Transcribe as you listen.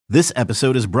This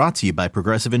episode is brought to you by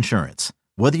Progressive Insurance.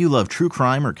 Whether you love true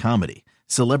crime or comedy,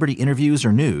 celebrity interviews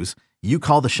or news, you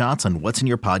call the shots on what's in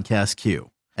your podcast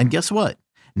queue. And guess what?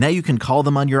 Now you can call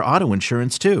them on your auto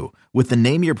insurance too with the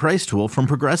Name Your Price tool from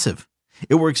Progressive.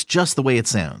 It works just the way it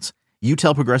sounds. You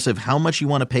tell Progressive how much you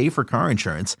want to pay for car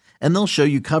insurance, and they'll show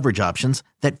you coverage options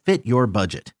that fit your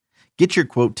budget. Get your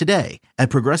quote today at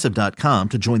Progressive.com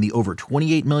to join the over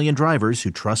 28 million drivers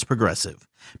who trust Progressive.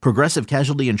 Progressive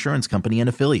Casualty Insurance Company and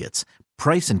Affiliates.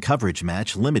 Price and coverage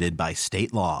match limited by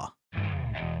state law.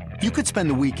 You could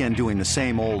spend the weekend doing the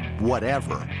same old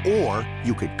whatever, or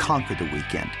you could conquer the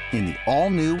weekend in the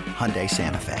all-new Hyundai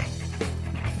Santa Fe.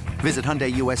 Visit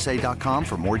HyundaiUSA.com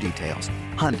for more details.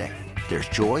 Hyundai, there's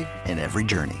joy in every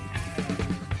journey.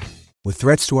 With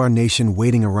threats to our nation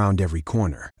waiting around every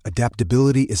corner,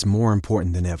 adaptability is more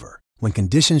important than ever. When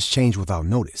conditions change without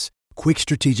notice, quick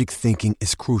strategic thinking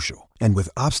is crucial. And with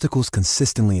obstacles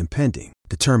consistently impending,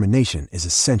 determination is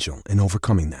essential in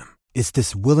overcoming them. It's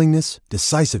this willingness,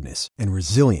 decisiveness, and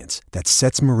resilience that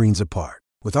sets Marines apart.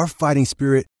 With our fighting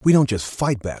spirit, we don't just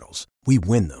fight battles, we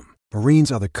win them.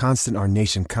 Marines are the constant our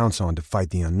nation counts on to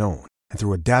fight the unknown. And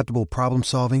through adaptable problem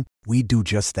solving, we do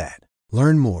just that.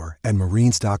 Learn more at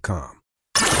Marines.com.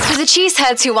 For the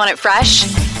cheeseheads who want it fresh,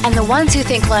 and the ones who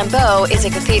think Lambeau is a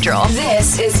cathedral,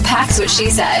 this is Pax What She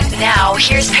Said. Now,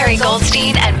 here's Perry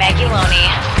Goldstein and Maggie Loney.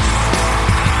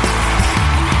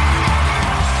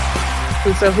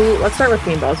 Let's start with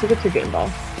game balls. Who gets your game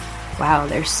ball? Wow,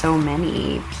 there's so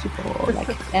many people that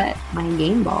could get my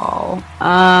game ball.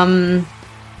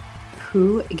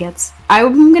 Who gets...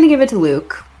 I'm going to give it to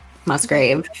Luke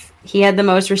Musgrave. He had the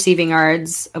most receiving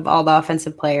yards of all the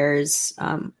offensive players,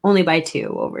 only by 2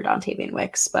 over Dontavian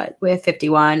Wicks, but with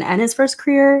 51 and his first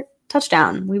career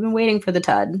touchdown. We've been waiting for the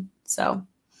TUD, so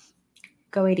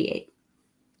go 88.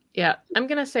 Yeah, I'm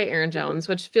going to say Aaron Jones,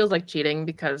 which feels like cheating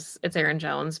because it's Aaron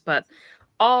Jones, but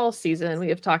all season we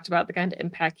have talked about the kind of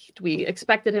impact we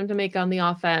expected him to make on the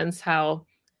offense, how,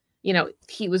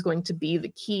 he was going to be the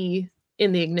key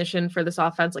in the ignition for this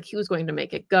offense. Like, he was going to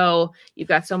make it go. You've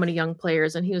got so many young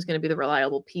players and he was going to be the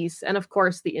reliable piece. And of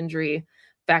course the injury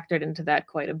factored into that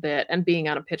quite a bit and being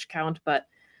on a pitch count, but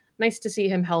nice to see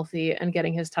him healthy and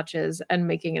getting his touches and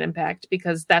making an impact,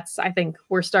 because I think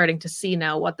we're starting to see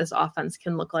now what this offense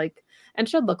can look like and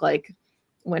should look like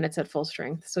when it's at full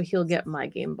strength. So he'll get my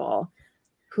game ball.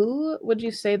 Who would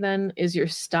you say then is your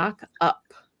stock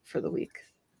up for the week?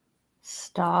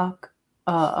 Stock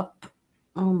up.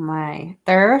 Oh my,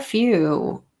 there are a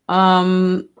few.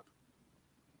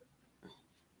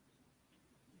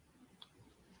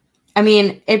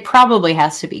 It probably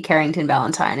has to be Carrington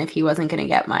Valentine if he wasn't going to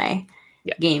get my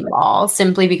game ball,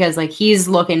 simply because he's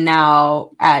looking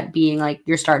now at being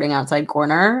your starting outside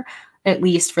corner, at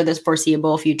least for this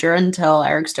foreseeable future until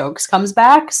Eric Stokes comes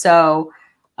back. So,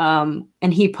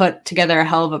 and he put together a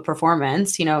hell of a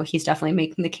performance. He's definitely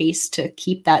making the case to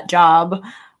keep that job.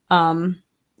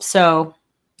 So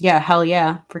yeah, hell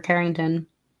yeah for Carrington.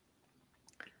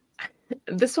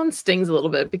 This one stings a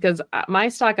little bit because my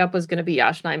stock up was going to be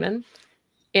Yosh Nijman,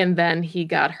 and then he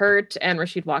got hurt and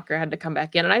Rasheed Walker had to come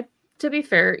back in. And to be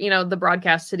fair, the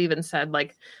broadcast had even said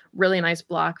really nice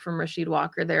block from Rasheed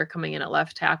Walker there coming in at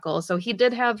left tackle. So he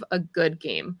did have a good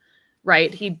game,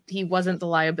 right? He wasn't the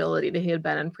liability that he had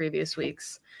been in previous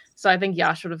weeks. So I think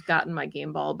Yosh would have gotten my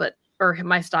game ball, or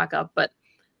my stock up, but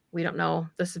we don't know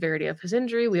the severity of his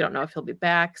injury. We don't know if he'll be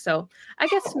back. So I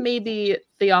guess maybe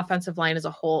the offensive line as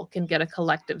a whole can get a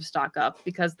collective stock up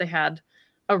because they had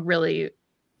a really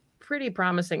pretty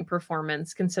promising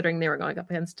performance considering they were going up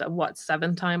against a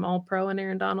 7-time All-Pro in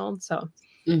Aaron Donald. So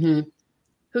Who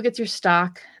gets your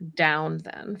stock down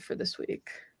then for this week?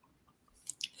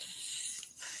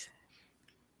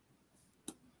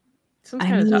 Tough.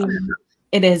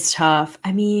 It is tough.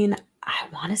 I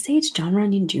want to say it's John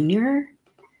Runyon Jr.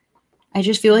 I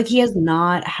just feel like he has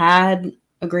not had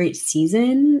a great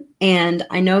season. And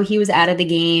I know he was out of the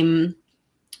game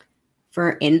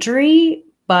for injury,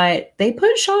 but they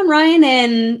put Sean Ryan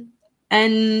in,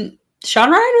 and Sean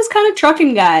Ryan was kind of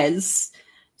trucking guys.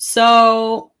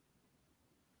 So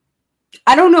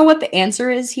I don't know what the answer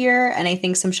is here. And I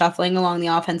think some shuffling along the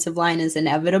offensive line is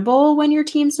inevitable when your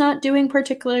team's not doing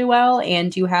particularly well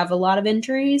and you have a lot of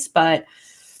injuries. But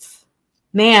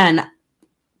man,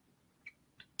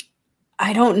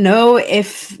 I don't know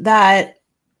if that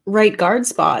right guard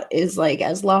spot is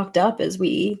as locked up as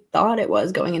we thought it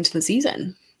was going into the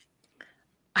season.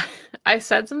 I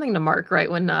said something to Mark right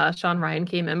when Sean Ryan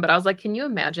came in, but I was like, can you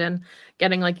imagine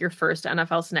getting your first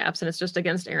NFL snaps and it's just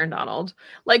against Aaron Donald?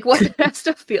 What it has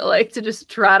to feel like to just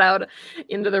trot out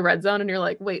into the red zone and you're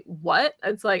like, wait, what?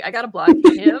 It's I got to block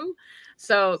him.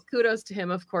 So kudos to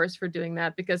him, of course, for doing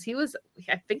that, because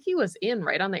I think he was in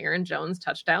right on the Aaron Jones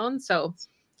touchdown. So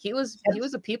he was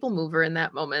a people mover in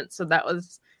that moment. So that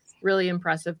was really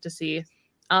impressive to see.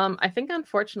 I think,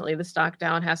 unfortunately, the stock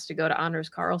down has to go to Anders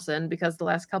Carlson, because the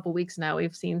last couple weeks now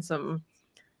we've seen some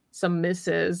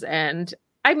misses. And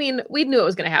I mean, we knew it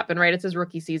was going to happen, right? It's his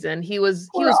rookie season. He was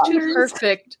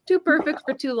too perfect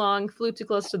for too long, flew too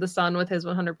close to the sun with his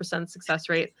 100% success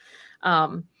rate.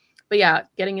 But yeah,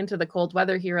 getting into the cold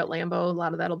weather here at Lambeau, a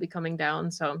lot of that'll be coming down.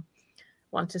 So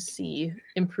want to see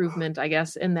improvement, I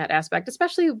guess, in that aspect,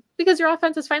 especially because your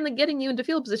offense is finally getting you into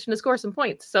field position to score some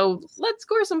points. So let's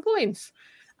score some points.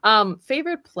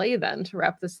 Favorite play then to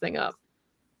wrap this thing up?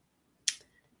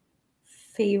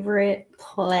 Favorite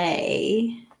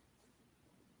play?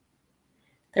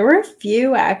 There were a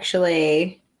few,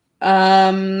 actually.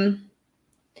 I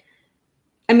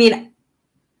mean,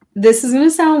 this is going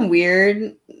to sound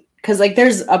weird because, like,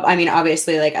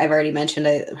 obviously, like, I've already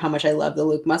mentioned how much I love the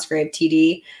Luke Musgrave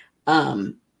TD.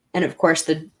 And, of course,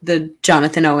 the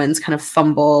Jonathan Owens kind of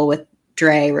fumble with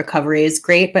Dre recovery is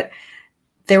great. But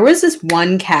there was this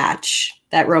one catch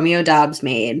that Romeo Doubs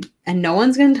made, and no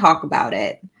one's going to talk about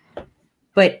it.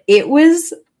 But it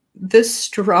was the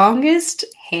strongest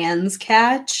hands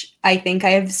catch I think I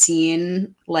have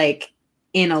seen, like,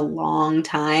 in a long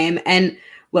time. And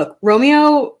look,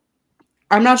 Romeo,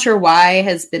 I'm not sure why,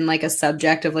 has been like a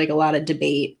subject of like a lot of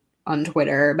debate on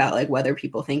Twitter about like whether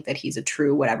people think that he's a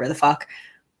true whatever the fuck.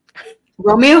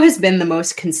 Romeo has been the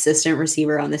most consistent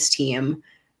receiver on this team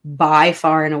by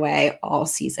far and away all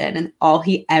season. And all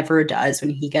he ever does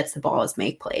when he gets the ball is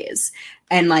make plays.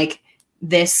 And like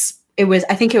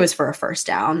I think it was for a first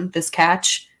down, this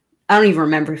catch. I don't even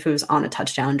remember if it was on a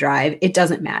touchdown drive. It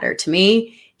doesn't matter to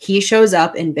me. He shows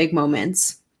up in big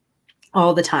moments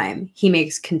all the time. He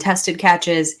makes contested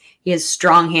catches. He has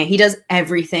strong hand. He does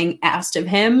everything asked of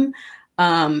him.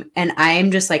 And I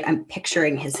am just like, I'm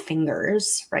picturing his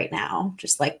fingers right now,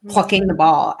 just like plucking the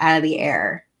ball out of the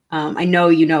air. I know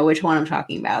you know which one I'm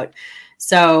talking about.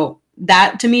 So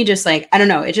that to me, just like, I don't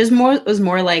know, it was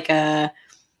more like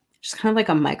just kind of like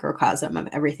a microcosm of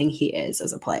everything he is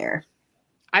as a player.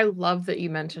 I love that you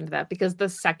mentioned that, because the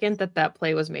second that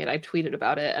play was made, I tweeted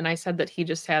about it and I said that he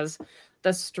just has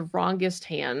the strongest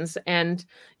hands. And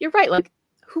you're right. Like,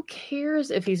 who cares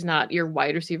if he's not your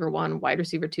wide receiver 1, wide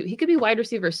receiver 2? He could be wide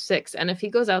receiver 6. And if he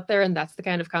goes out there and that's the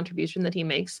kind of contribution that he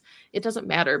makes, it doesn't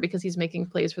matter, because he's making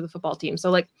plays for the football team. So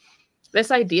like,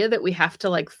 this idea that we have to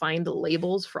like find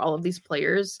labels for all of these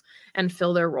players and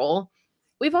fill their role.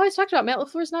 We've always talked about Matt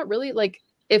LaFleur's not really like,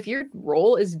 if your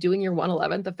role is doing your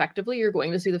 111th effectively, you're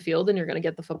going to see the field and you're going to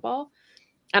get the football.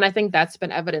 And I think that's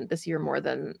been evident this year more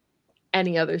than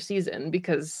any other season,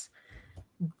 because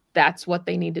that's what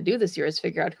they need to do this year, is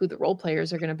figure out who the role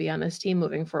players are going to be on this team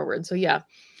moving forward. So yeah,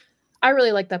 I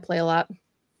really like that play a lot.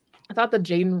 I thought the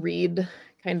Jayden Reed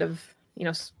kind of,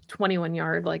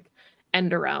 21-yard like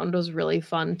end around was really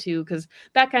fun too, because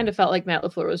that kind of felt like Matt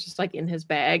LaFleur was just like in his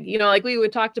bag. Like we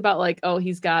would talked about like, oh,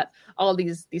 he's got all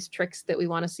these tricks that we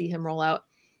want to see him roll out.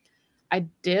 I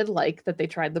did like that they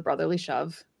tried the brotherly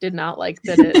shove. Did not like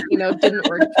that it, didn't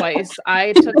work twice.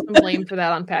 I took some blame for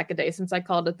that on Pack-A-Day, since I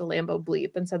called it the Lambeau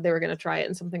bleep and said they were going to try it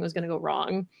and something was going to go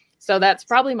wrong. So that's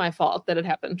probably my fault that it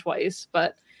happened twice.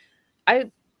 But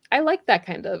I like that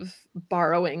kind of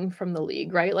borrowing from the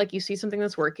league, right? Like, you see something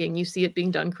that's working, you see it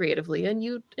being done creatively, and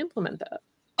you implement that.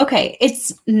 Okay,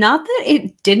 it's not that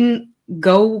it didn't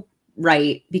go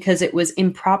right because it was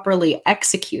improperly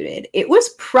executed. It was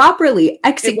properly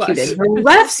executed. The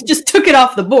refs just took it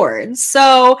off the board.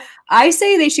 So I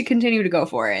say they should continue to go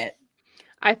for it.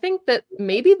 I think that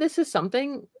maybe this is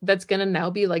something that's going to now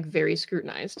be like very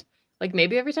scrutinized. Like,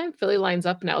 maybe every time Philly lines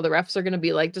up now, the refs are going to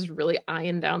be like just really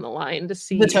eyeing down the line to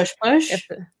see the tush push.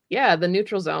 The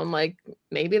neutral zone. Like,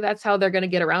 maybe that's how they're going to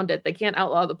get around it. They can't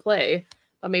outlaw the play,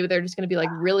 but maybe they're just going to be like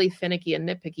really finicky and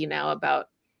nitpicky now about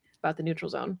the neutral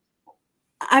zone.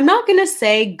 I'm not going to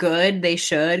say good, they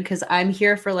should, because I'm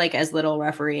here for like as little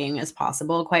refereeing as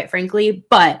possible, quite frankly.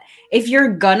 But if you're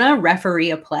going to referee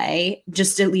a play,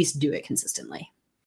 just at least do it consistently.